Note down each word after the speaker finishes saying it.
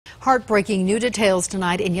Heartbreaking new details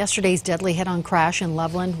tonight in yesterday's deadly head-on crash in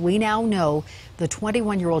Loveland. We now know the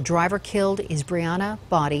 21-year-old driver killed is Brianna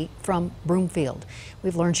Body from Broomfield.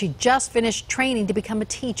 We've learned she just finished training to become a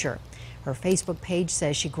teacher. Her Facebook page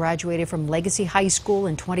says she graduated from Legacy High School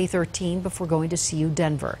in 2013 before going to CU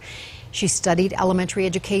Denver. She studied elementary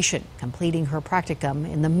education, completing her practicum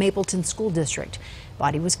in the Mapleton School District.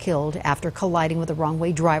 Body was killed after colliding with a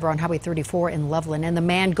wrong-way driver on Highway 34 in Loveland, and the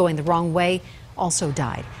man going the wrong way also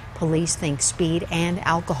died. Police think speed and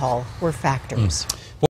alcohol were factors.